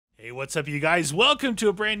Hey, what's up, you guys? Welcome to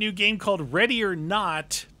a brand new game called Ready or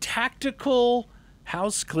Not Tactical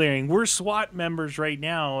House Clearing. We're SWAT members right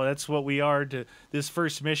now. That's what we are to this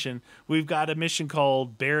first mission. We've got a mission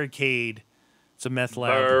called Barricade. It's a meth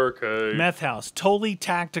lab. Barricade. Meth house. Totally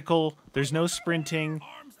tactical. There's no sprinting.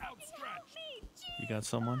 Arms outstretched. You got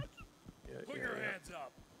someone? Put your hands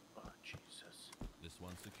up. Oh, Jesus. This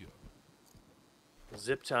one's secure.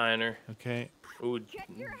 Zip tying her. Okay. Ooh, Get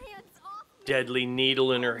your hands off me. deadly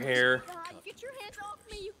needle in her hair. God, get your hands off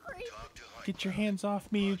me, you creep. Get your hands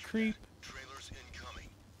off me, you creep. Trailers incoming.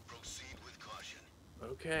 Proceed with caution.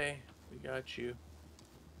 Okay, we got you.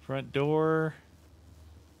 Front door.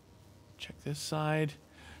 Check this side.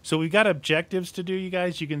 So we've got objectives to do, you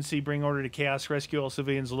guys. You can see bring order to chaos, rescue all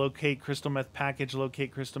civilians, locate crystal meth package,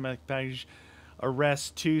 locate crystal meth package,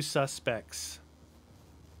 arrest 2 suspects.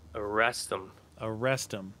 Arrest them. Arrest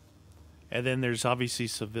them. And then there's obviously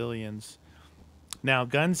civilians. Now,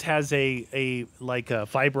 Guns has a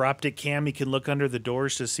fiber optic cam. He can look under the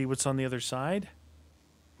doors to see what's on the other side.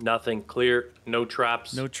 Nothing. Clear. No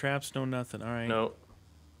traps. No traps, no nothing. All right. No.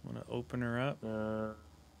 Want to open her up?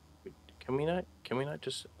 Can we not? Can we not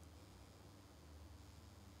just?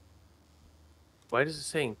 Why does it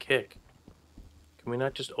say in kick? Can we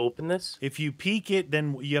not just open this? If you peek it,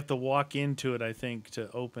 then you have to walk into it, I think, to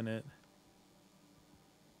open it.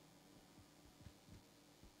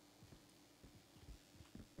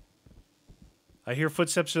 I hear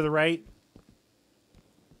footsteps to the right.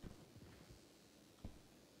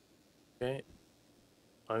 Okay.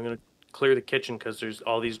 I'm gonna clear the kitchen because there's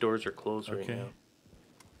all these doors are closed right now.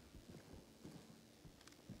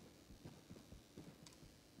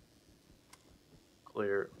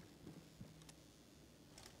 Clear.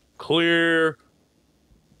 Clear.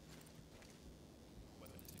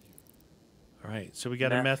 All right, so we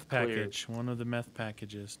got a meth cleared. package. One of the meth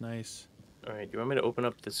packages. Nice. All right. Do you want me to open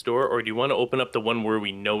up this door, or do you want to open up the one where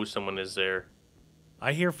we know someone is there?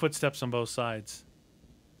 I hear footsteps on both sides.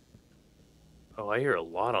 Oh, I hear a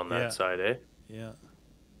lot on that side, eh? Yeah.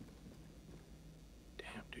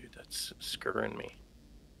 Damn, dude, that's scurrying me.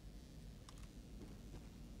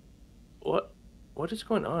 What is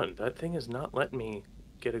going on? That thing is not letting me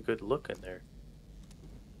get a good look in there.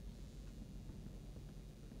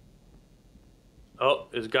 Oh,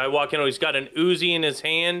 there's a guy walking. Oh, he's got an Uzi in his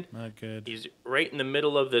hand. Not good. He's right in the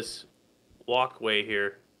middle of this walkway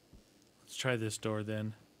here. Let's try this door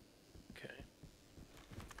then. Okay.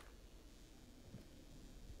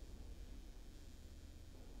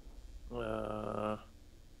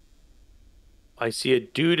 I see a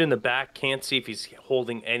dude in the back. Can't see if he's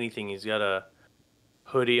holding anything. He's got a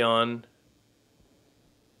hoodie on.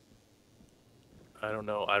 I don't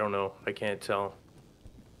know. I can't tell.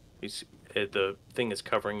 The thing is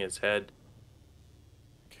covering his head.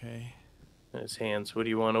 Okay. And his hands. What do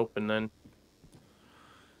you want open then?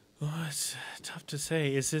 Well, it's tough to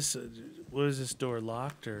say. Is this door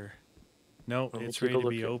locked or? No, Let me it's take a ready to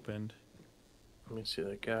look be at- opened. Let me see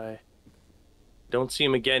that guy. Don't see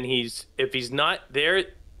him again. If he's not there,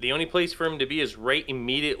 the only place for him to be is right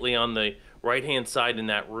immediately on the right-hand side in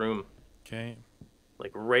that room. Okay.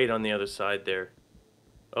 Like right on the other side there.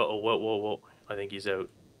 Uh-oh, whoa. I think he's out.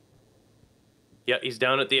 Yeah, he's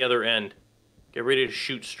down at the other end. Get ready to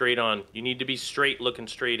shoot straight on. You need to be straight, looking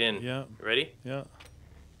straight in. Yeah. You ready? Yeah.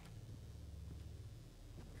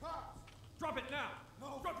 Drop it now.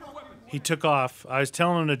 Drop your weapon. He took off. I was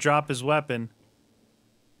telling him to drop his weapon.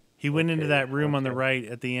 He went into that room on the right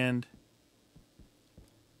at the end.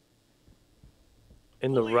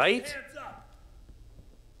 In the right? Hands up.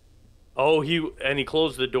 Oh, he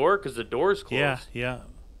closed the door because the door's closed. Yeah.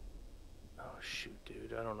 Oh, shoot,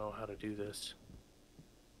 dude. I don't know how to do this.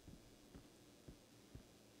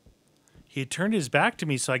 He turned his back to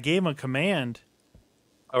me, so I gave him a command.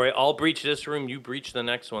 All right, I'll breach this room. You breach the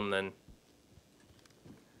next one then.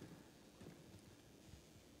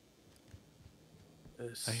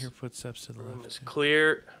 This I hear footsteps to the room left. is too.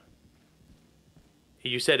 clear.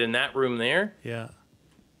 You said in that room there? Yeah.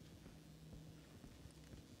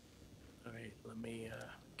 All right, let me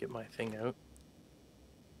get my thing out.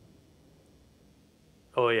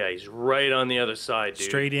 Oh, yeah, he's right on the other side, dude.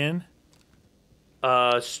 Straight in?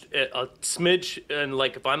 A smidge, and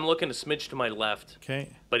like if I'm looking a smidge to my left, Okay.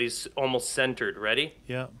 but he's almost centered. Ready?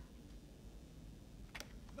 Yeah.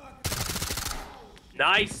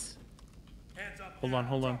 Nice! Hands up. Hold now. on.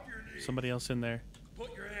 Drop your knees. Somebody else in there.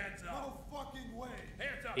 Put your hands up. No fucking way.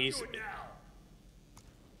 Hands up. He's- Do it now.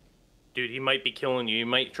 Dude, he might be killing you. He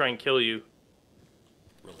might try and kill you.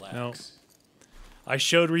 Relax. No. I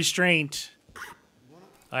showed restraint.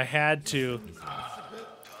 I had to. Copy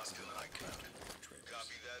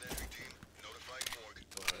that, entry team. Notify morgue.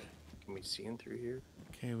 Can we see in through here?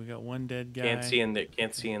 Okay, we got one dead guy. Can't see in there.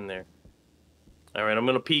 Can't see in there. All right, I'm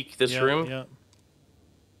gonna peek this Yep, room. Yep.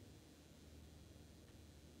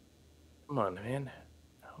 Come on, man.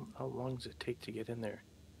 How long does it take to get in there?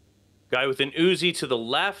 Guy with an Uzi to the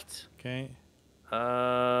left. Okay.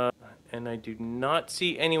 And I do not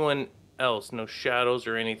see anyone else. No shadows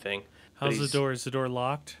or anything. But How's the door? Is the door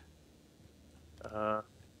locked?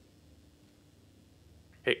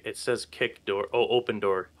 It says kick door. Oh, open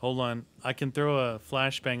door. Hold on. I can throw a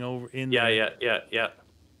flashbang over in Yeah, there. yeah.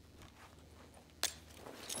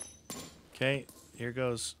 Okay, here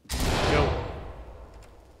goes. Go.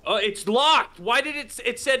 Oh, it's locked. Why did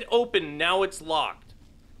it said open? Now it's locked.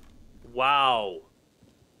 Wow.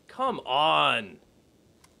 Come on.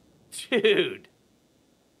 Dude.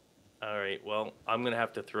 All right, well, I'm going to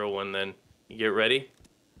have to throw one then. You get ready?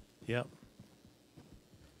 Yep.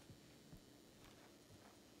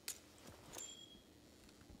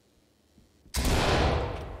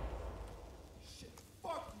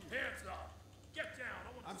 Hands up. Get down.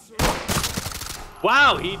 I'm sorry.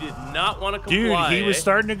 Wow, he did not want to comply. Dude, he was eh?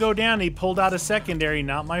 starting to go down. He pulled out a secondary.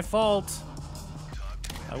 Not my fault.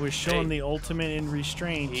 I was showing Hey. the ultimate in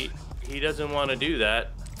restraint. He doesn't want to do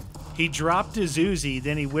that. He dropped his Uzi,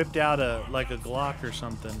 then he whipped out a Glock or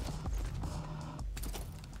something.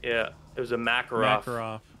 Yeah, it was a Makarov.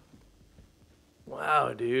 Makarov.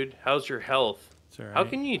 Wow, dude. How's your health? It's all right. How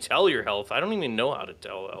can you tell your health? I don't even know how to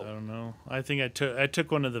tell I health. don't know. I think I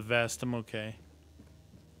took one of the vest. I'm okay.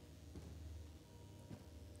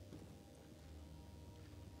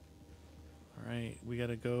 All right, we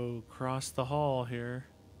gotta go cross the hall here.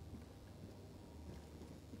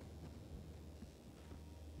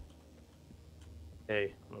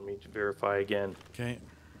 Hey, let me verify again. Okay.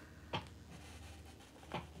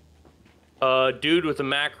 Dude with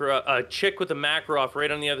a chick with a Makarov right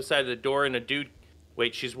on the other side of the door, and a dude.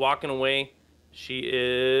 Wait, she's walking away. She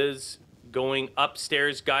is going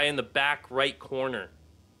upstairs. Guy in the back right corner.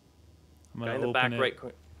 I'm Guy gonna in the open back it. right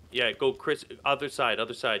corner. Yeah, go Chris. Other side.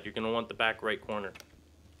 You're gonna want the back right corner.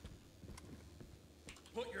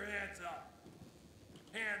 Put your hands up.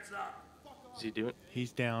 Hands up. Is he doing?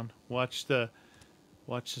 He's down. Watch the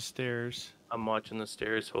stairs. I'm watching the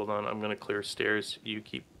stairs. Hold on. I'm gonna clear stairs. You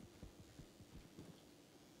keep.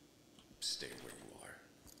 Stay where you are.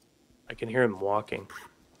 I can hear him walking.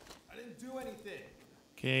 I didn't do anything.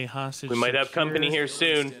 Okay, hostage. We might have company secure. here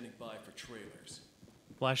soon. Standing by for trailers.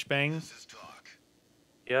 Flashbang. This is talk.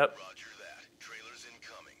 Yep. Roger that. Trailers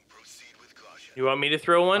incoming. Proceed with caution. You want me to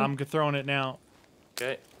throw one? I'm throwing it now.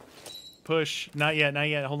 Okay. Push. Not yet. Not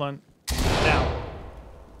yet. Hold on. Now.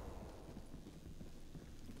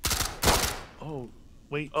 Oh,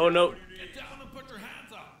 wait. Oh no. Get down and put your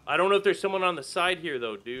hands up. I don't know if there's someone on the side here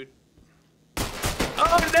though, dude.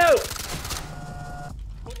 Oh no!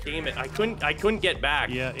 Damn it! I couldn't get back.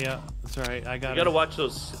 Yeah, yeah. That's all right. I got You it. gotta watch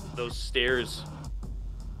those stairs.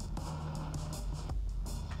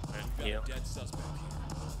 Got Yeah. a dead suspect here.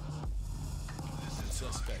 The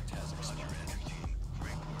suspect has expired.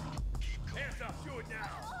 Hands up. Do it now.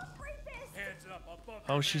 Oh, break this. Hands up above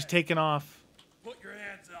Oh, your she's head. taking off. Put your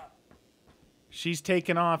hands up. She's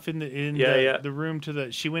taken off in Yeah, yeah. the room to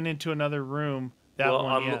the. She went into another room. That Well,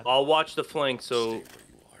 one. Yeah. I'll watch the flank. So Stay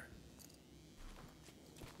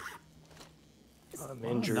where you are. I'm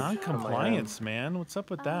injured. Non-compliance, man. What's up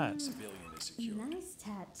with that? Civilian is secure. Nice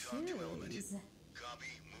tattoos. Copy.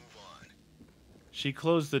 Move on. She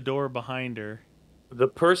closed the door behind her. The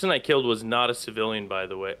person I killed was not a civilian, by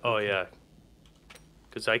the way. Oh yeah.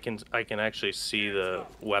 Because I can actually see the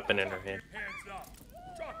weapon in her hand. Hands up.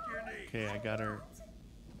 Drop your knee. Okay, I got her.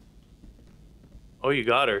 Oh, you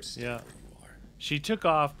got her. Yeah. Where you are. She took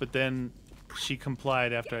off, but then she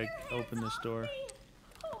complied after I opened this door.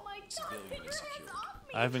 Oh my god, Civilian get your is hands secure. off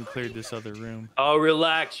me. I haven't cleared this other room. Oh,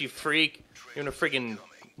 relax, you freak. You're in a friggin'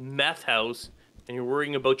 meth house, and you're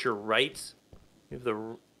worrying about your rights. You have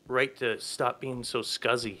the right to stop being so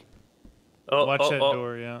scuzzy. Oh, Watch that oh.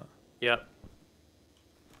 door, yeah. Yep.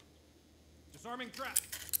 Disarming trap.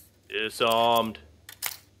 Disarmed.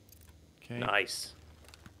 Okay, Nice.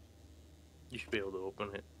 You should be able to open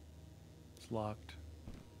it. it's locked.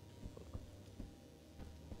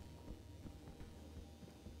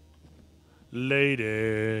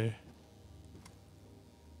 Lady.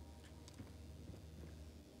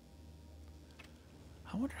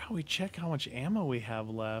 I wonder how we check how much ammo we have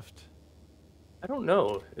left. I don't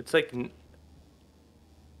know. It's like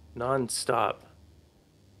non-stop.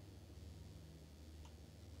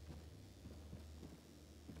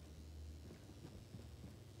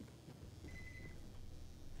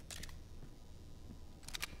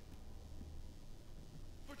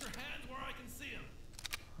 Put your hands where I can see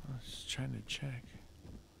them. trying to check.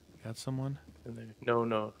 Got someone?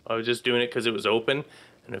 No. I was just doing it because it was open,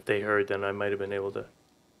 and if they heard, then I might have been able to.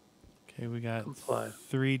 Okay, we got Comply.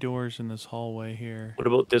 3 doors in this hallway here. What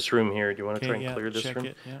about this room here? Do you want to Okay, try and yeah, clear this check room?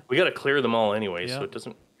 it, yeah. We got to clear them all anyway, so Yeah.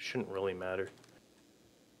 it shouldn't really matter.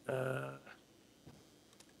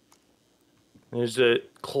 There's a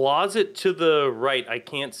closet to the right. I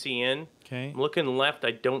can't see in. Okay. I'm looking left.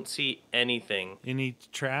 I don't see anything. Any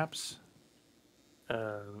traps?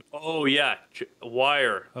 Oh yeah,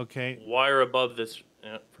 wire. Okay. Wire above this.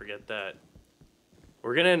 Forget that.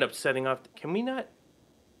 We're gonna end up setting off. Can we not?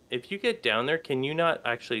 If you get down there, can you not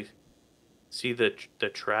actually see the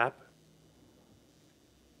trap?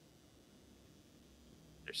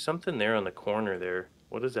 There's something there on the corner there.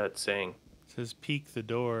 What is that saying? It says peek the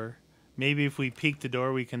door. Maybe if we peek the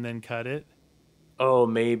door, we can then cut it. Oh,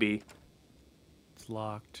 maybe. It's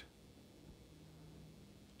locked.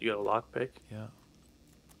 You got a lockpick? Yeah.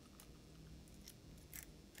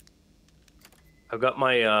 I've got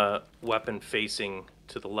my weapon facing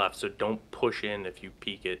to the left, so don't push in if you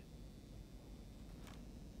peek it.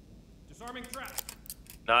 Disarming trap.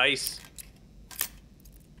 Nice.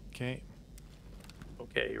 Okay.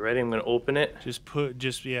 Okay, you ready? I'm gonna open it.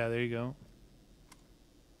 Yeah, there you go.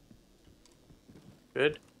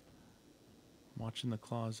 Good. I'm watching the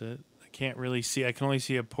closet. I can't really see. I can only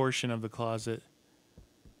see a portion of the closet.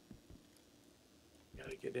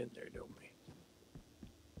 Gotta get in there, don't we?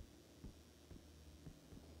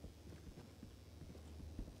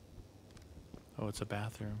 Oh, it's a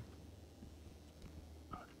bathroom.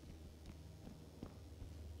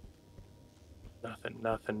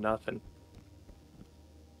 Nothing.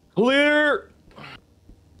 Clear!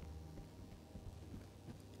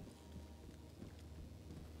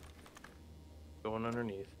 Going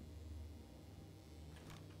underneath.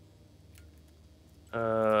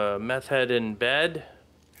 Meth head in bed.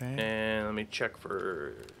 Okay. And let me check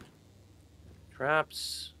for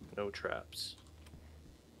traps. No traps.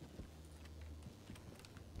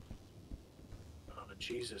 Oh,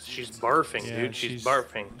 Jesus. She's barfing, Yeah, dude. She's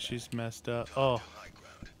barfing. She's messed up. Oh, High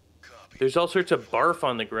ground. Copy. There's all sorts of barf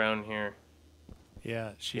on the ground here.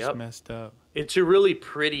 yeah, she's Yep. messed up. It's a really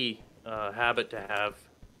pretty habit to have.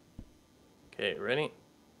 Okay, ready?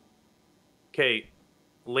 Okay,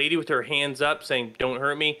 lady with her hands up saying, "Don't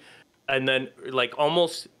hurt me." And then, like,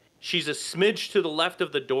 almost, she's a smidge to the left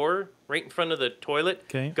of the door, right in front of the toilet.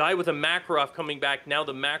 Okay. Guy with a Makarov coming back. Now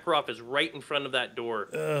the Makarov is right in front of that door.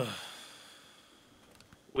 Ugh.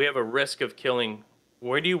 We have a risk of killing.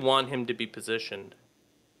 Where do you want him to be positioned?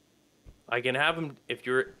 I can have him if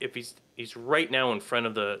he's right now in front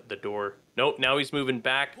of the door. Nope, now he's moving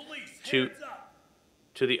back Police, to hands up.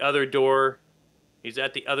 the other door. He's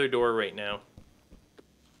at the other door right now.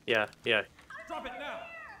 Yeah. Drop it now.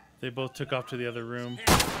 They both took off to the other room.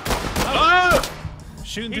 Ah!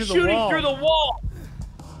 Shooting He's through the shooting wall. through the wall.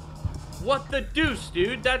 What the deuce,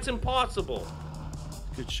 dude? That's impossible.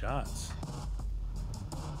 Good shots.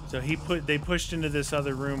 So they pushed into this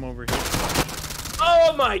other room over here.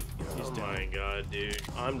 Oh my! He's Oh dead. my god, dude.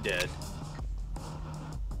 I'm dead.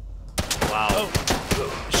 Wow.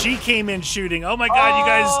 Oh, she came in shooting. Oh my god, you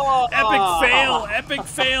guys! Epic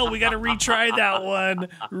fail! We got to retry that one.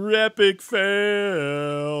 Epic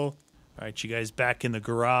fail. All right, you guys back in the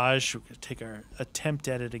garage. We're gonna take our attempt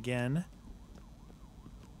at it again.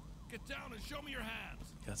 Get down and show me your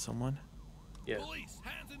hands. Got someone? Yeah. Police,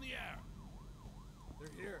 hands in the air. They're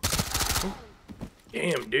here.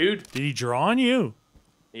 Damn, dude. Did he draw on you?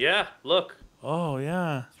 Yeah. Look. Oh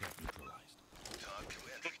yeah. Talk to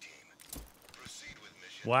entry team. Proceed with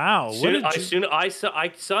mission. Wow. I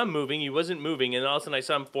saw him moving. He wasn't moving, and all of a sudden I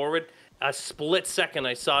saw him forward. A split second,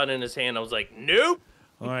 I saw it in his hand. I was like, nope.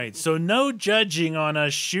 All right, so no judging on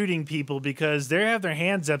us shooting people because they have their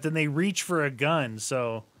hands up, then they reach for a gun.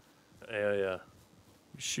 So Yeah.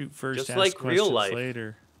 shoot first, Just ask like questions real life.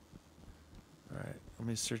 later. All right, let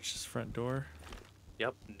me search this front door.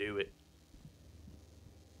 Yep. Do it.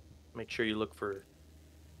 Make sure you look for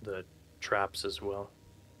the traps as well.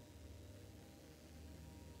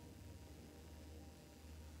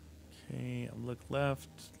 Okay, look left,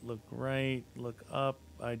 look right, look up.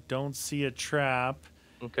 I don't see a trap.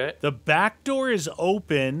 Okay. The back door is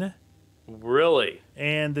open, Really?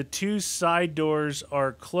 and the 2 side doors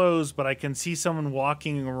are closed, but I can see someone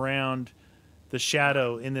walking around the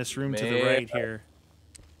shadow in this room to the Man. right here.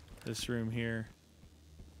 This room here.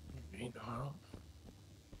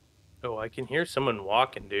 Oh, I can hear someone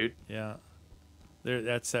walking, dude. Yeah. There,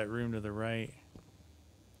 that's that room to the right.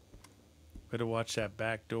 Better watch that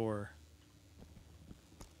back door.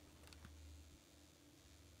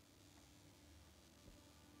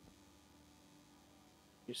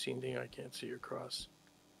 You see anything? I can't see your cross.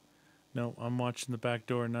 No, I'm watching the back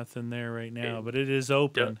door. Nothing there right now, Okay. but it is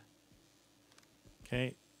open.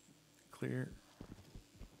 Okay, clear.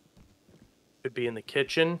 Could be in the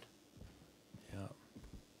kitchen. Yeah.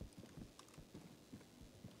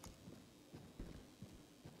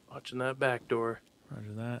 Watching that back door.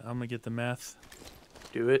 Roger that. I'm gonna get the meth.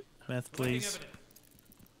 Do it. Meth, please.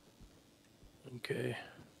 Okay.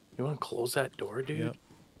 You want to close that door, dude? Yep.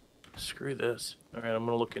 Screw this. All right, I'm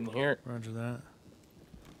gonna look in here. Roger that.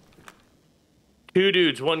 2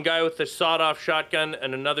 dudes. One guy with a sawed-off shotgun,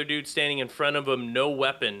 and another dude standing in front of him, no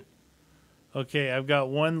weapon. Okay, I've got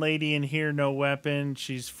one lady in here, no weapon.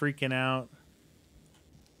 She's freaking out.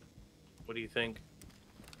 What do you think?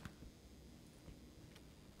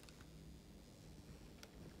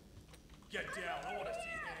 Get down. I want to see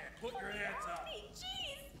hands. Put your hands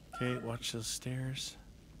up. Okay, watch those stairs.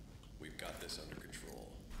 We've got this under control.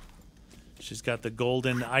 She's got the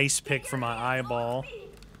golden ice pick for my eyeball.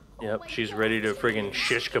 Yep, she's ready to friggin'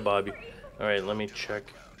 shish kebab you. All right, let me check.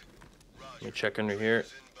 Let me check under here.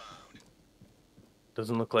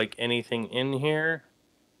 Doesn't look like anything in here.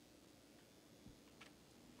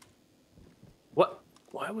 What?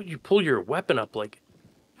 Why would you pull your weapon up like?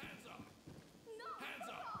 Hands up. Hands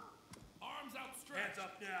up. Arms outstretched. Hands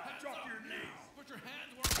up now. Drop your knees. Put your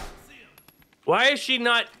hands where I can see them. Why is she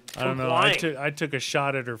not I don't know. complying? I took a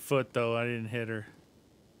shot at her foot though. I didn't hit her.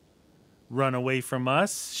 Run away from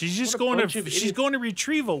us. She's just What a going bunch to. of She's idiots. going to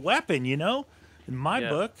retrieve a weapon. You know, in my Yeah.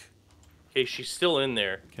 book. Okay, she's still in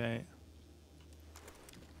there. Okay.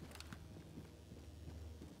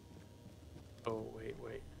 Oh,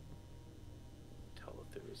 wait. Tell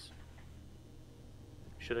if there was...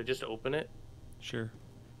 Should I just open it? Sure.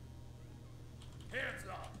 Hands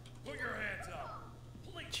up. Put your hands up.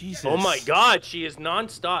 Please. Jesus. Oh my god, she is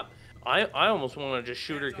non-stop. I almost want to just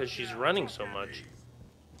shoot her because she's running so much.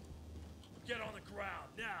 Get on the ground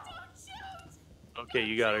now. Okay,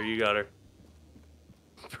 you got her.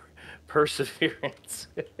 Perseverance.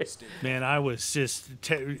 Man, I was just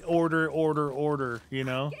order. You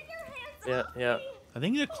know. yeah. I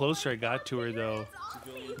think the closer I got to her though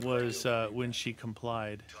was when she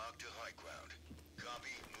complied. Talk to high ground. Copy,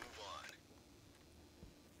 move on.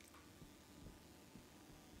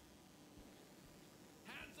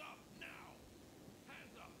 Hands up now.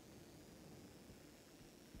 Hands up.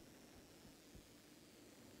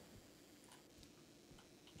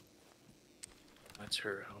 That's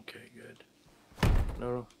her. Okay, good.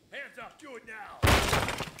 No. Hands up. Do it now. Coming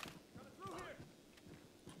through here.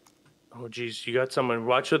 Oh, jeez, you got someone.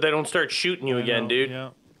 Watch so they don't start shooting you I again, know, dude. Yeah.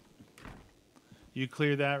 You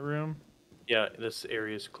clear that room? Yeah, this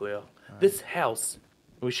area's clear. This house.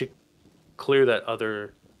 We should clear that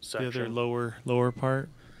other The section. other lower part.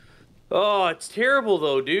 Oh, it's terrible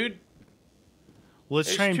though, dude. Well, let's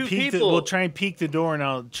There's try and 2 peek. people. We'll try and peek the door, and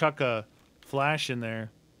I'll chuck a flash in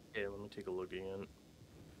there. Yeah, let me take a look again.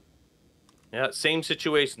 Yeah, same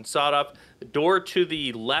situation. Sawed off. The door to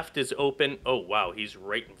the left is open. Oh, wow. He's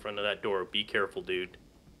right in front of that door. Be careful, dude.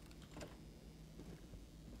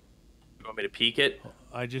 You want me to peek it?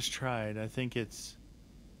 I just tried. I think it's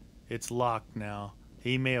locked now.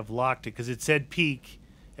 He may have locked it because it said peek,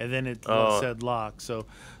 and then it said lock. So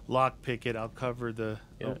lock pick it. I'll cover the.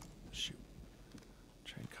 Yeah. Oh, shoot.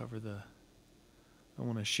 Try and cover the. I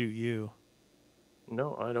want to shoot you.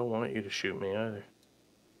 No, I don't want you to shoot me either.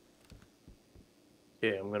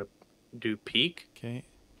 Okay, I'm going to do peek. Okay.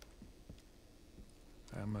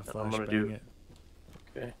 I'm gonna I'm gonna flashbang do- it.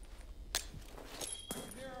 Okay.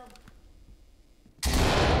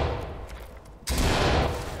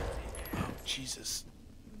 Oh Jesus!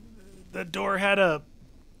 The door had a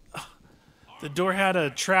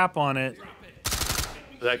trap on it.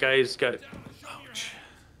 That guy's got... Ouch!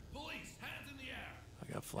 Police. Hands in the air.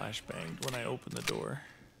 I got flashbanged when I opened the door.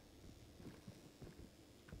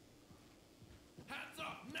 Hands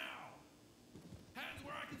up now. Hands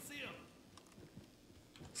where I can see them.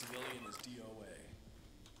 Civilian is DOA.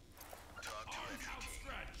 Talk to Arms entry team.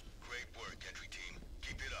 outstretched. Great work, entry team.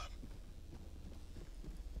 Keep it up.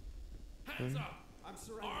 Hands up.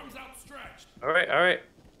 Arms outstretched. All right.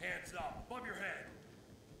 Hands up. Above your head.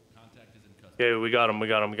 Contact is in custody. Okay, we got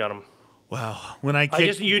him. Wow! When I I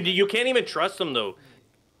kicked, just... You can't even trust him, though.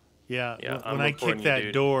 yeah, Yeah, I'm when I reporting kicked you, that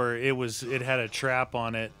dude. door, it had a trap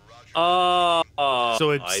on it. Oh. So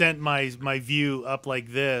it sent my view up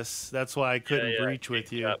like this. That's why I couldn't yeah, breach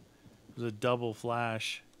with you. yeah. It was a double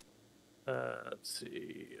flash. Let's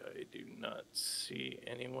see. I do not see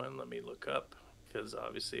anyone. Let me look up because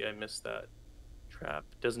obviously I missed that trap.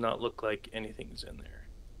 Does not look like anything's in there.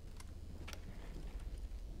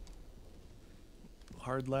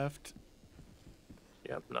 Hard left.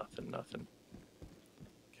 Yep, nothing.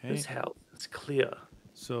 Okay. This house is clear.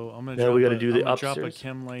 So I'm gonna Now drop we gotta a, do I'm the gonna drop a upstairs.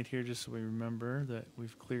 chem light here just so we remember that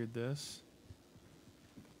we've cleared this.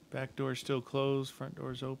 Back door's still closed. Front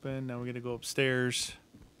door's open. Now we're gonna go upstairs.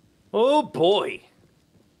 Oh boy.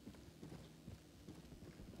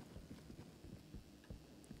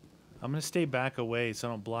 I'm gonna stay back away so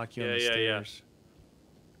I don't block you on Yeah, the yeah, yeah. stairs.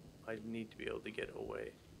 I need to be able to get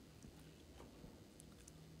away.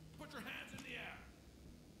 Put your hands in the air.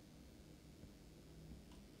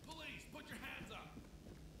 Police, put your hands up.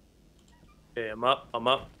 Okay, I'm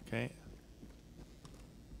up. Okay.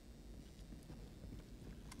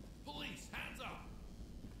 Police, hands up.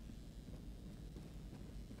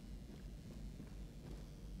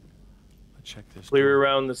 Let's check this. Clear door.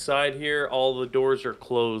 around the side here. All the doors are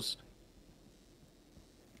closed.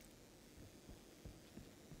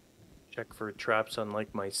 Check for traps,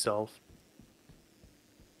 unlike myself.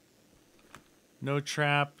 No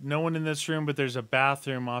trap. No one in this room, but there's a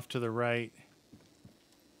bathroom off to the right.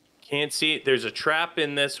 Can't see it. There's a trap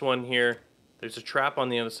in this one here. There's a trap on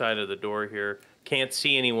the other side of the door here. Can't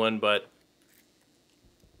see anyone, but...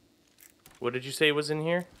 What did you say was in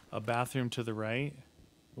here? A bathroom to the right.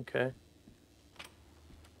 Okay.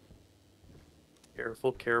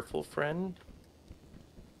 Careful, friend.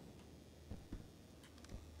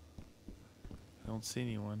 I don't see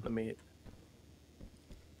anyone. Let me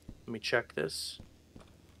check this.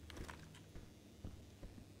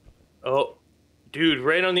 Oh, dude,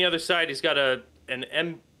 right on the other side, he's got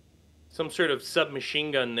some sort of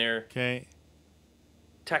submachine gun there. Okay.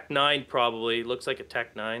 Tech 9 probably. Looks like a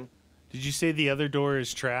Tech 9. Did you say the other door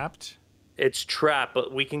is trapped? It's trapped,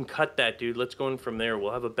 but we can cut that, dude. Let's go in from there.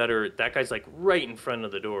 We'll have a better... That guy's like right in front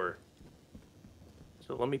of the door.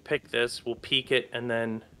 So let me pick this. We'll peek it and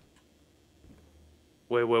then...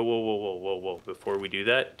 Wait, whoa. Before we do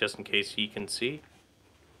that, just in case he can see.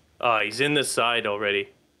 He's in this side already.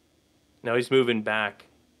 Now he's moving back.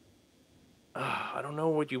 I don't know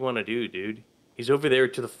what you want to do, dude. He's over there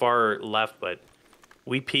to the far left, but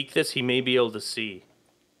we peek this, he may be able to see.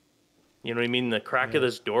 You know what I mean? The crack of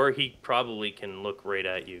this door, he probably can look right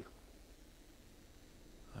at you.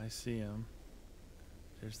 I see him.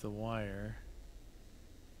 There's the wire.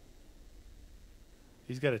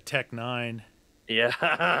 He's got a Tech 9. Yeah,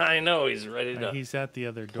 I know. He's ready to He's at the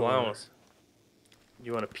other door. plow us.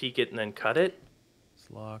 You want to peek it and then cut it?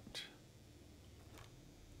 It's locked.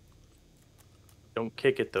 Don't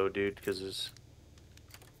kick it, though, dude, because there's...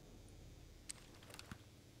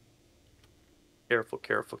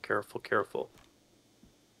 Careful.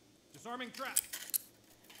 Disarming trap.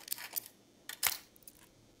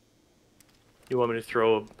 You want me to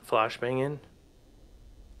throw a flashbang in?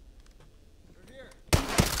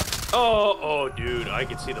 Oh, dude, I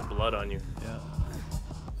can see the blood on you. Yeah.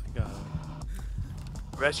 I got him.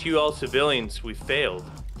 Rescue all civilians. We failed.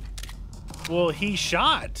 Well, he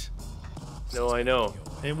shot. No, I know.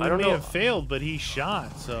 And we I don't may know. have failed, but he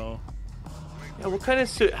shot, so... Yeah, what kind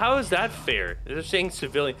of... How is that fair? They're saying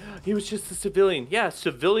civilian. He was just a civilian. Yeah,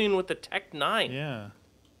 civilian with the Tech 9. Yeah.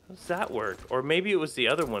 How does that work? Or maybe it was the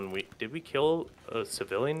other one. Did we kill a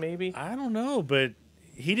civilian, maybe? I don't know, but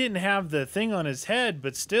he didn't have the thing on his head,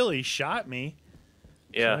 but still, he shot me.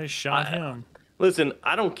 Yeah. So I shot him. Listen,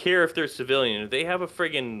 I don't care if they're civilian. If they have a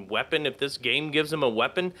friggin' weapon, if this game gives them a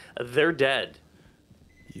weapon, they're dead.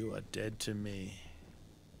 You are dead to me.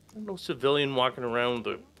 There's no civilian walking around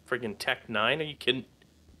with a friggin' Tech 9. Are you kidding?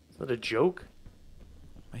 Is that a joke?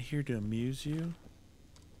 Am I here to amuse you?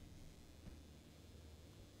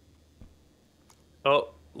 Oh,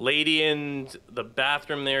 lady in the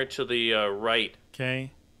bathroom there to the right.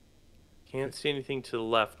 Okay. Can't see anything to the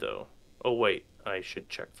left, though. Oh, wait. I should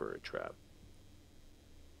check for a trap.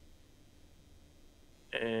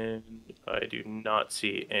 And I do not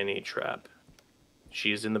see any trap.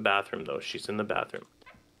 She is in the bathroom, though. She's in the bathroom.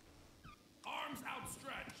 Arms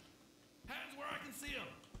outstretched. Hands where I can see them.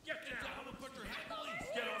 Get down and put your hand. Police,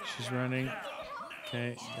 get on the She's running.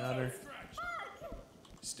 Okay, got her.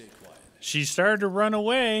 Stay quiet. She started to run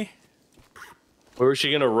away. Where is she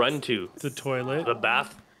going to run to? The toilet. The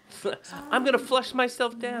bath? I'm going to flush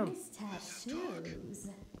myself down. Nice tattoos.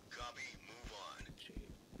 Copy, move on. Gee,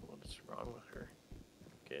 what is wrong with her?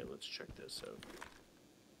 Okay, let's check this out.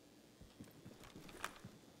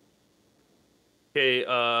 Okay,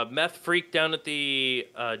 meth freak down at the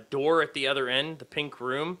door at the other end, the pink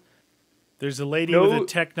room. There's a lady No. with a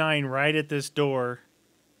Tech 9 right at this door.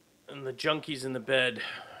 And the junkie's in the bed.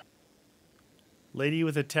 Lady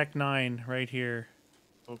with a Tech 9 right here.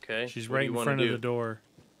 Okay. She's what do right you in wanna front do? of the door.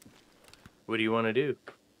 What do you want to do?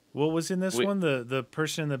 What was in this Wait. one? The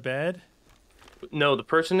person in the bed? No, the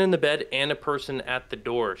person in the bed and a person at the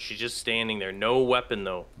door. She's just standing there. No weapon,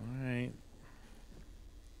 though. All right.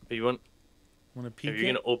 You want Want to peek If you're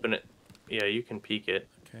it? going to open it. Yeah, you can peek it.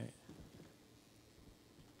 Okay.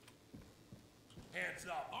 Hands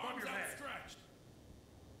up. Arms outstretched.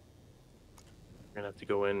 You're going to have to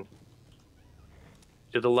go in.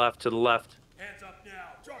 To the left, to the left. Hands up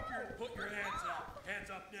now. Put your hands up. Hands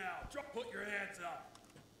up now. Put your hands up.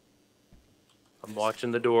 I'm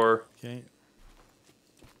watching the door. Okay.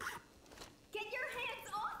 Get your hands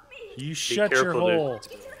off me! You shut your careful, dude. hole.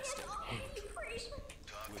 Get your hands off me, you freak!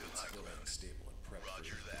 Talk to high ground. Stable and prep.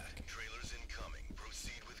 Roger that. Trailers incoming.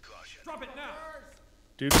 Proceed with caution. Drop it now.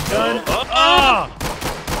 Dude, gun. Ah!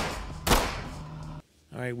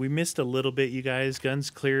 All right, we missed a little bit, you guys. Guns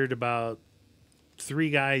cleared about 3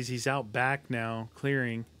 guys. He's out back now,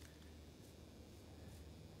 clearing.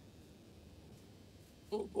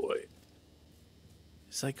 Oh, boy.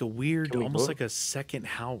 It's like a weird, Can we almost go? like a second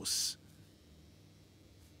house.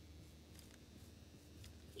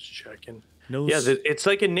 Just checking. No. Yeah, it's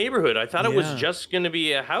like a neighborhood. I thought it was Yeah. just going to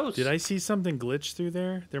be a house. Did I see something glitch through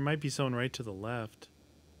there? There might be someone right to the left.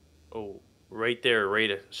 Oh, right there,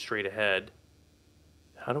 straight ahead.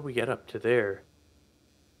 How do we get up to there?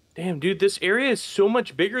 Damn, dude, this area is so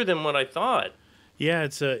much bigger than what I thought. Yeah,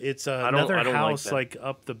 it's don't- another I don't like house that. like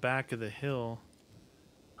up the back of the hill.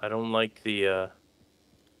 I don't like the,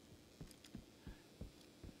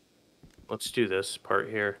 Let's do this part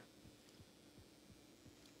here.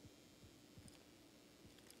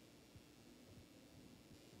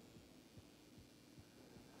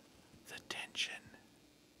 The tension.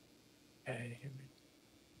 Okay.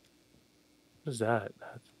 What is that?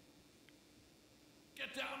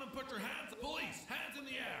 Get down and put your hands. Police, hands in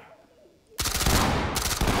the air.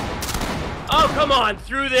 Oh, come on,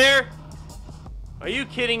 through there? Are you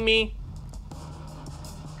kidding me?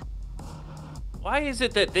 Why is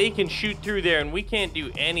it that they can shoot through there and we can't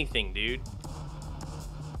do anything, dude?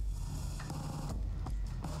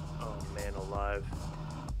 Oh, man alive.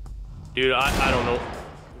 Dude, I don't know.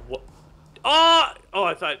 What? Oh! Oh,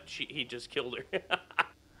 I thought he just killed her.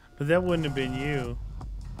 But that wouldn't have been you.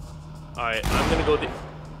 Alright, I'm gonna go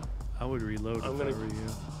I would reload I'm if gonna- I were you.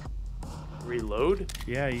 reload.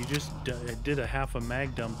 Yeah, you just did a half a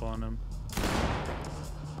mag dump on him.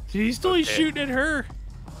 He's still Okay. shooting at her.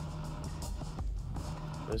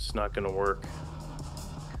 This is not gonna work.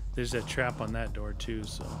 There's that trap on that door too,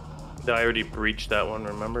 so. I already breached that one,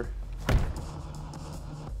 remember?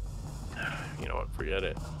 You know what, forget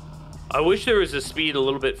it. I wish there was a speed a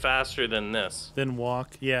little bit faster than this. Then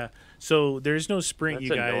walk, yeah. So there's no sprint, That's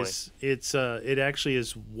you guys. It's it actually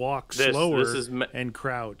is walk slower This is and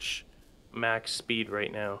crouch. max speed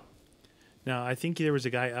right now. Now I think there was a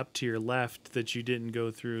guy up to your left that you didn't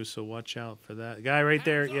go through, so watch out for that guy right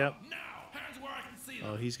there. Hands Yep. up now. Hands where I can see them.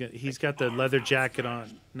 Oh, he's got the leather jacket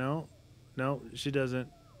on. No, she doesn't.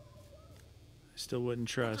 I still wouldn't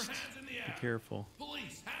Put your trust. hands in the air. Be careful.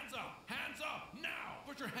 Police, hands up. Hands up now.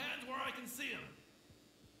 Put your hands where I can see them.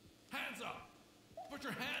 Hands up. Put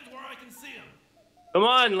your hands where I can see them. Come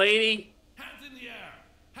on, lady. Hands in the air.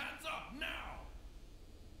 Hands up now.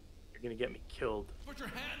 You're gonna get me killed. Put your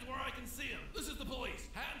hands where I can see them. This is the police.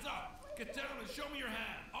 Hands up. Get down and show me your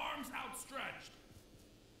hand. Arms outstretched.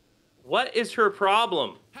 What is her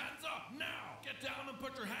problem? Hands up now. Get down and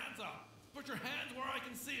put your hands up. Put your hands where I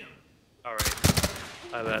can see them. All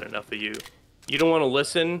right, I've had enough of you. You don't want to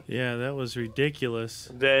listen? Yeah, that was ridiculous.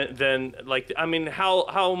 Then, like, I mean, how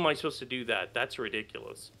am I supposed to do that? That's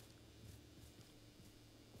ridiculous.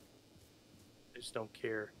 I just don't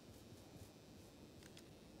care.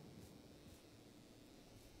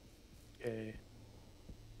 Okay.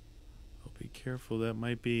 Oh, be careful. That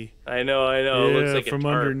might be I know. It yeah, looks like from a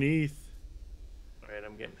tarp. underneath. All right,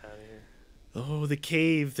 I'm getting out of here. Oh, the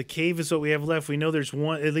cave. The cave is what we have left. We know there's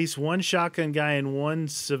at least one shotgun guy and one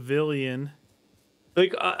civilian.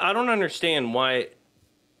 Like, I don't understand why,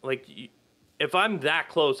 like, if I'm that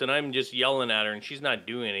close and I'm just yelling at her and she's not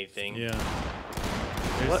doing anything. Yeah.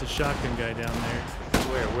 There's What? the shotgun guy down there.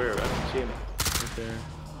 Where? I don't see him. Right there.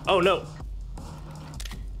 Oh, no.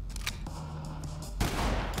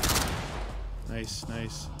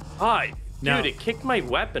 Nice. Hi. Now- Dude, it kicked my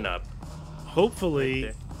weapon up. Hopefully,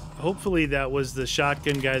 Right hopefully that was the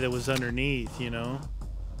shotgun guy that was underneath, you know?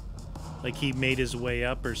 Like he made his way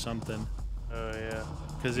up or something. Oh, yeah.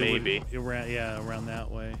 Because Maybe. around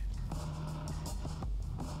that way.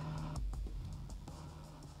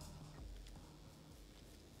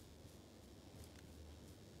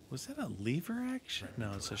 Was that a lever action?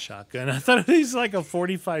 No, it's a shotgun. I thought it was like a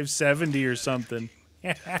 45-70 or something.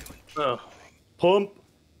 Oh. Pump.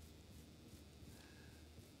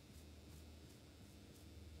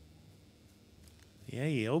 Yeah,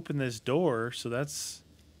 you opened this door, so that's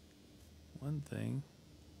one thing.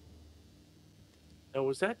 Now,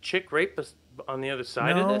 was that chick right on the other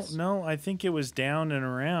side of No, this? no, I think it was down and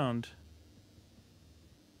around.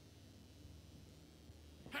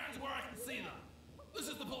 Hands where I can see them. This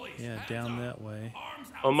is the police. Yeah, Hands down up. that way. Arms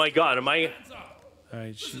Oh my God, am I? Hands up. All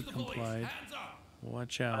right, This she is the police. complied. Hands up.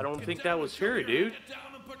 Watch out. I don't think Get that down was and show her, your dude. hand. Get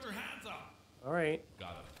down and put your hands up. All right.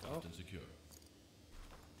 Got it. Cuffed and secure.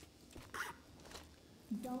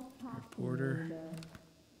 Reporter.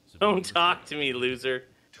 Don't talk to me, loser.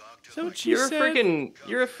 Talk to Is that what she You're a said?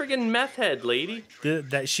 friggin' meth head, lady.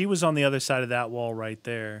 That she was on the other side of that wall right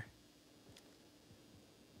there.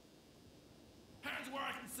 Hands where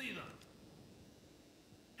I can see them.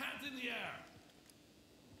 Hands in the air.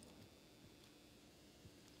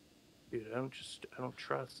 Dude, I don't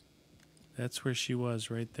trust. That's where she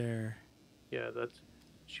was, right there. Yeah,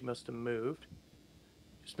 she must have moved.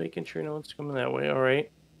 Just making sure no one's coming that way. All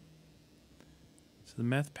right. So the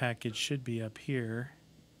meth package should be up here.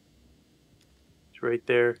 It's right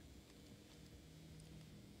there.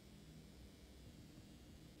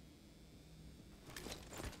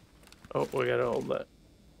 Oh, we gotta hold that.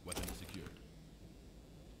 Weapon secured.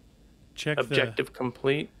 Check Objective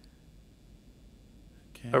complete.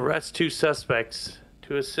 the... Okay. Arrest 2 suspects.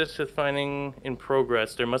 To assist with finding in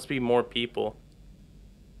progress, there must be more people.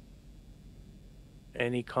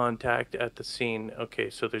 Any contact at the scene. Okay,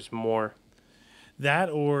 so there's more. That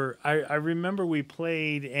or I remember we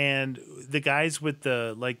played and the guys with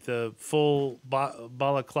the full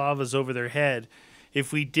balaclavas over their head,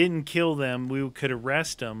 if we didn't kill them, we could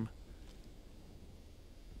arrest them.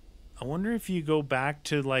 I wonder if you go back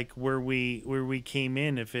to like where we came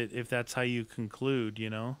in, if that's how you conclude, you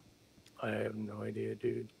know? I have no idea,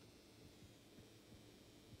 dude.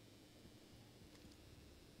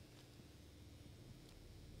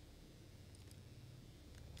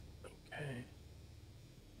 Okay.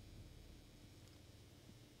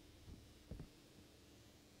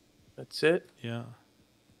 That's it? Yeah.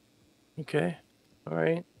 Okay. All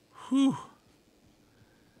right. Whew.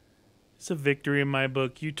 It's a victory in my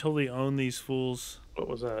book. You totally own these fools. What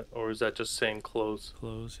was that? Or is that just saying close?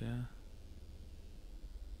 Close, yeah.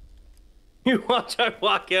 You watch I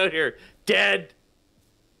walk out here dead.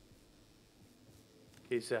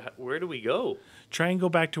 Okay, so where do we go? Try and go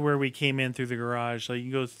back to where we came in through the garage. Like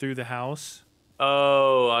you go through the house.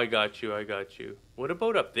 Oh, I got you. What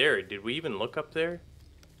about up there? Did we even look up there?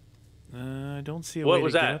 I don't see a What way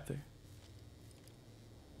was to get that? up there.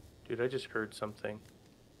 Dude, I just heard something.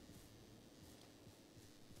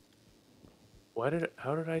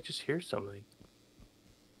 How did I just hear something?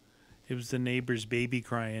 It was the neighbor's baby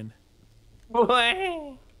crying.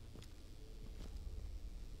 Right.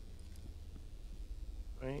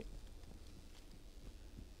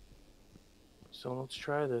 So let's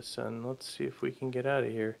try this and let's see if we can get out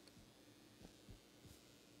of here.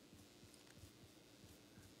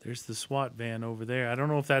 There's the SWAT van over there. I don't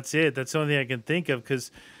know if that's it. That's the only thing I can think of,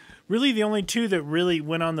 because really the only two that really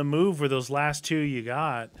went on the move were those last two you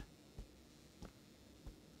got.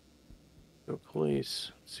 Go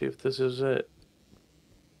police. See if this is it.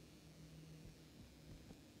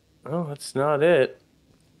 Oh, that's not it.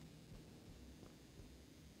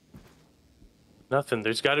 Nothing.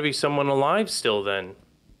 There's got to be someone alive still then.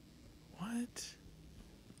 What?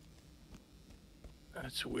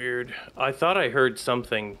 That's weird. I thought I heard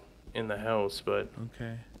something in the house, but...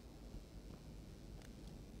 Okay.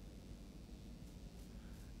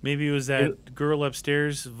 Maybe it was that girl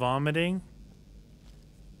upstairs vomiting?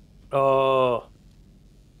 Oh.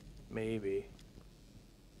 Maybe.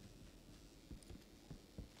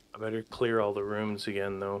 I better clear all the rooms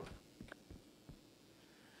again, though.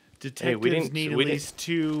 Detectives need at least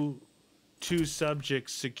two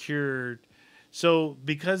subjects secured. So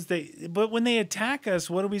but when they attack us,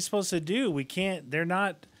 what are we supposed to do? We can't. They're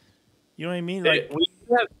not. You know what I mean? Like We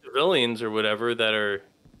have civilians or whatever that are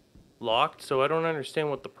locked, so I don't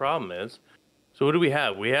understand what the problem is. So what do we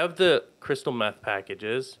have? We have the crystal meth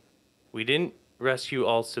packages. We didn't rescue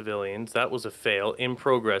all civilians. That was a fail. In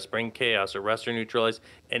progress. Bring chaos. Arrest or neutralize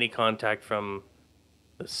any contact from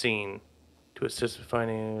the scene. To assist with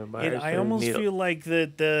finding buyers. I almost feel like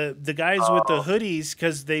the guys with the hoodies,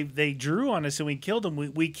 because they drew on us and we killed them.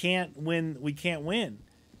 We can't win. We can't win.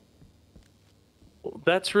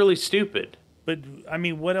 That's really stupid. But I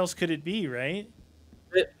mean, what else could it be, right?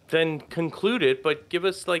 Then conclude it, but give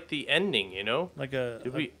us like the ending, you know? Like a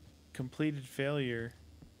completed failure.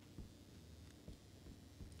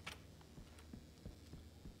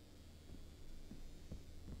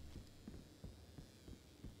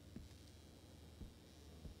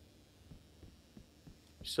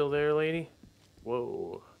 Still there, lady?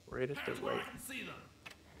 Whoa, right at the Heads where I right. can see them.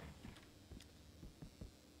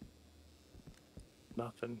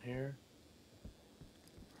 Nothing here.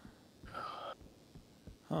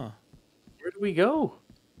 Huh. Where do we go?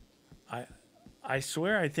 I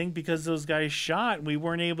swear, I think because those guys shot, we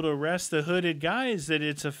weren't able to arrest the hooded guys. That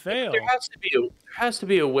it's a fail. There has to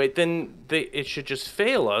be a way. Then it should just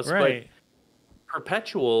fail us. Right. But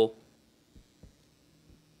perpetual.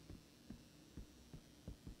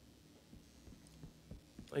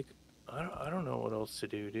 Like, I don't know what else to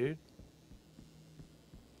do, dude.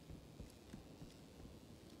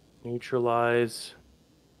 Neutralize.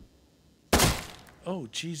 Oh,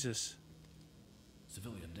 Jesus.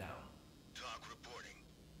 Civilian down. Talk reporting.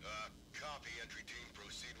 Copy, entry team.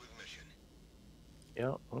 Proceed with mission.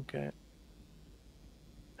 Yeah, okay.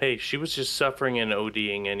 Hey, she was just suffering and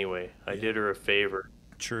ODing anyway. I did her a favor.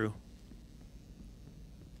 True.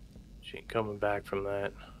 She ain't coming back from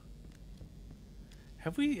that.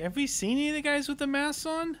 Have we seen any of the guys with the masks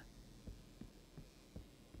on?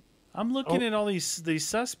 I'm looking at all these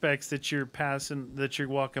suspects that you're passing, that you're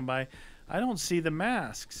walking by. I don't see the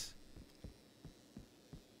masks.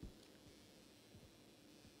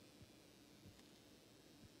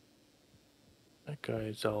 That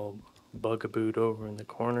guy's all bugabooed over in the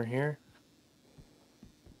corner here.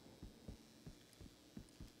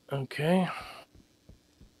 Okay.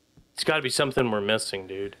 It's got to be something we're missing,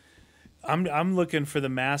 dude. I'm looking for the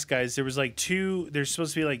mask guys. There was like two. There's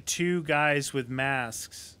supposed to be like two guys with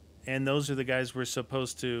masks, and those are the guys we're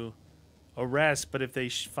supposed to arrest. But if they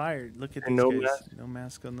fired, look at these no guys. mask? No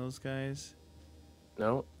mask on those guys.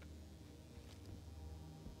 No.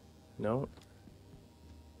 No.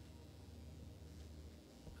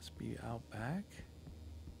 Must be out back.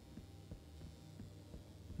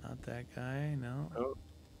 Not that guy. No. No.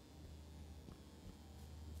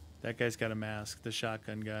 That guy's got a mask. The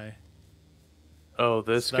shotgun guy. Oh,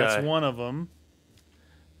 this So guy. that's one of them.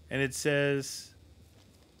 And it says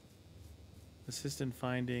assistant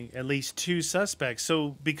finding at least two suspects.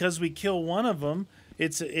 So because we kill one of them,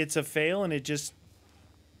 it's a fail, and it just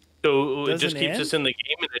So it just doesn't keeps end? us in the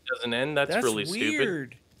game and it doesn't end? That's really stupid.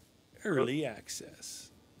 weird. Early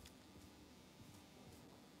access.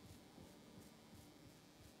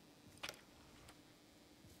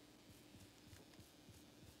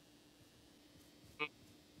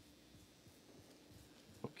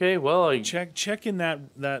 Okay, well, Check in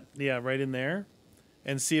that yeah, right in there,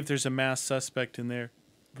 and see if there's a masked suspect in there.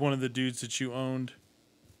 One of the dudes that you owned.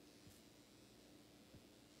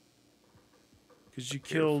 Because you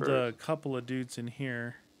killed a couple of dudes in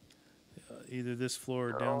here, either this floor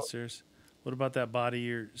or downstairs. What about that body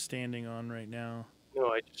you're standing on right now? no,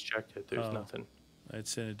 I just checked it. There's Oh. nothing.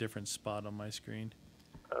 It's in a different spot on my screen.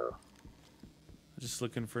 Oh. I'm just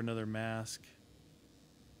looking for another mask.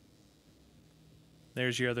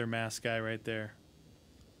 There's your other mask guy right there.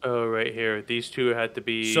 Oh, right here. These two had to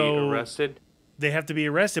be So- arrested. They have to be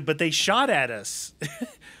arrested, but they shot at us.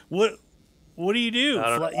 What do you do? I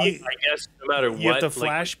don't know. You, I guess no matter what. you have to like,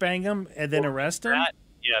 flashbang them and then arrest them? that,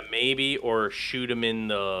 yeah, maybe, or shoot him in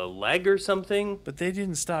the leg or something. But they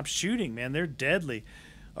didn't stop shooting, man. They're deadly.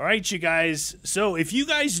 All right, you guys. So if you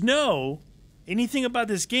guys know anything about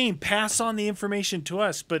this game, pass on the information to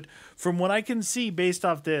us. But from what I can see based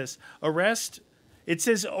off this, it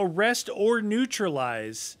says arrest or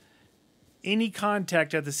neutralize any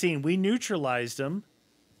contact at the scene. We neutralized them.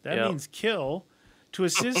 That Yep. means kill. To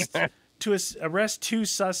assist, arrest two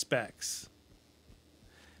suspects.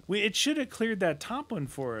 It should have cleared that top one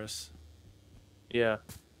for us. Yeah.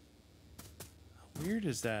 How weird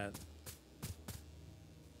is that?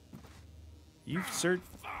 You've searched.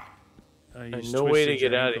 No way to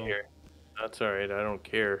get out of here. That's all right. I don't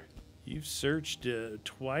care. You've searched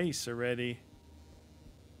twice already.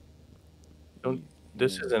 Don't.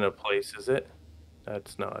 This isn't a place, is it?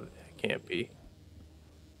 That's not. It can't be.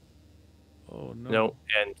 Oh no. No.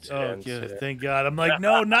 And. Oh yeah, thank God. I'm like,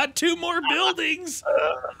 no, not two more buildings.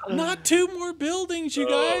 Not two more buildings, you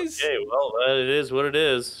guys. Okay. Well, it is what it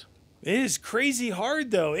is. It is crazy hard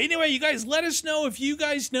though. Anyway, you guys, let us know if you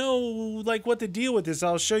guys know like what to deal with this.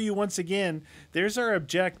 I'll show you once again. There's our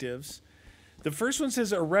objectives. The first one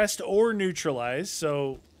says arrest or neutralize,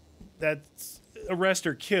 so that's arrest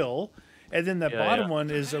or kill. And then the bottom one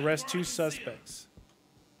is arrest two suspects.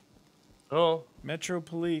 Oh. Metro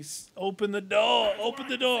Police, open the door. Open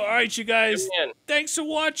the door. All right, you guys. Come in. Thanks for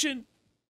watching.